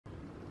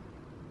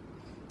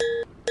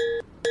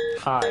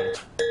I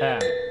am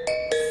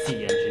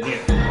the engineer.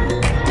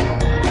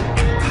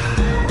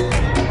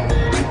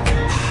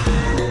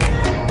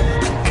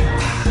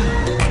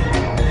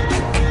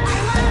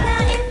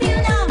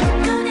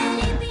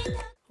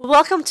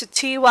 Welcome to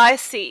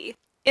TYC.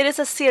 It is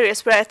a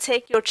series where I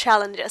take your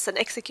challenges and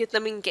execute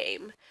them in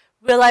game.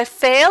 Will I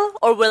fail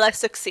or will I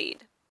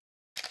succeed?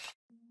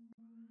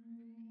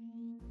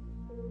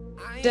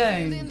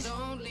 Don't.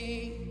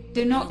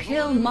 Do not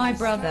kill my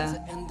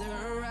brother.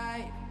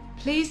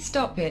 Please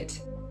stop it.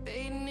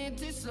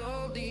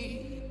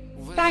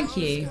 Thank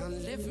you.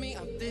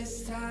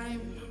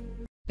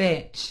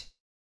 Bitch.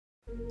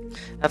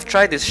 I've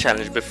tried this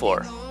challenge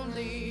before,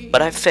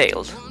 but I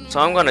failed, so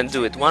I'm gonna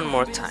do it one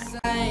more time.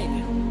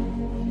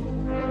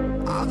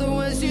 All the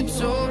words you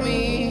told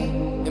me,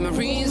 am I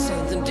reading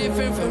something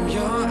different from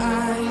your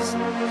eyes?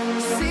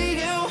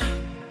 See you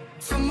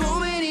for a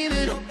moment,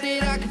 even hope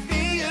that I can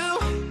feel you.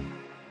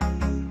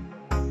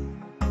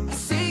 I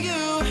see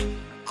you,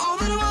 all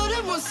that I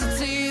wanted was to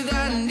tell you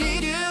that I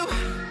need you.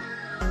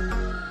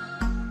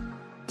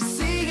 I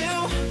see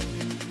you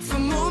for a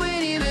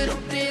moment, even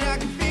hope that I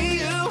can feel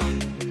you.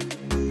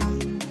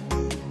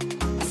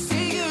 I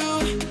see you,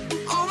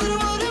 all that I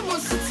wanted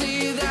was to tell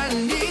you that I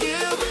need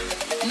you.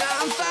 Now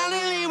I'm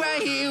finally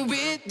right here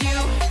with you.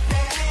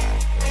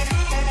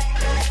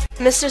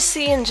 Mr.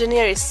 C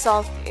Engineer is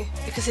salty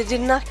because he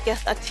did not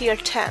get a tier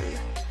 10.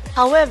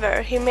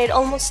 However, he made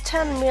almost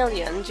 10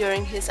 million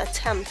during his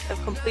attempt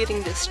of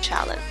completing this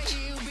challenge.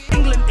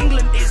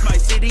 England is my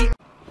city.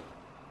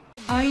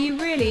 Are you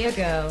really a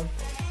girl?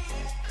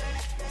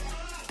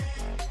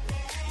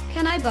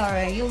 Can I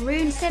borrow your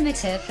rune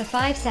scimitar for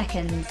 5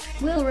 seconds?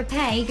 Will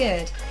repay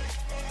good.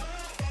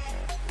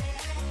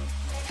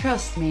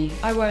 Trust me,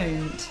 I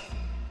won't.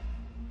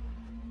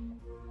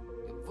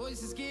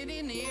 Voice is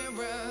getting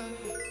nearer.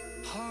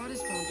 Heart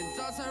is pumping,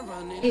 thoughts are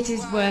running. It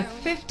is worth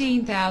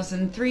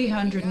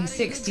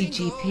 15,360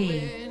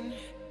 GP.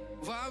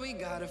 Why we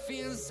gotta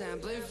feel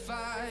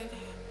amplified?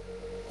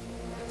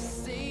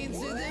 Stay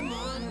till the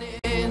morning.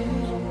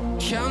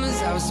 Count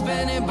as I was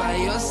spending by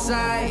your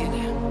side.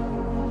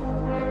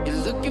 You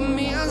look at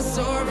me, I'm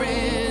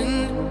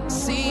soaring,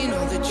 seeing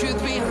all the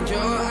truth behind your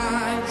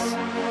eyes.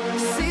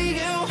 See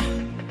you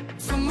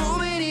for a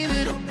moment,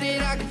 even hope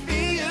that I can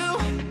feel you.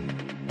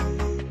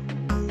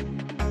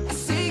 I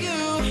see you,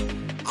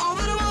 all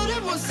that I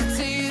wanted was to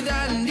tell you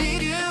that I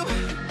need you.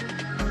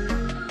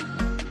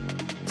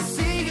 I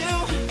see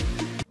you.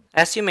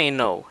 As you may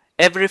know,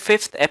 every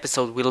 5th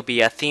episode will be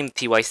a themed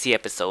TYC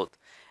episode,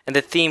 and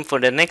the theme for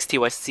the next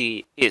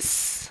TYC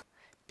is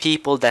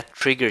people that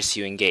triggers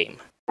you in game.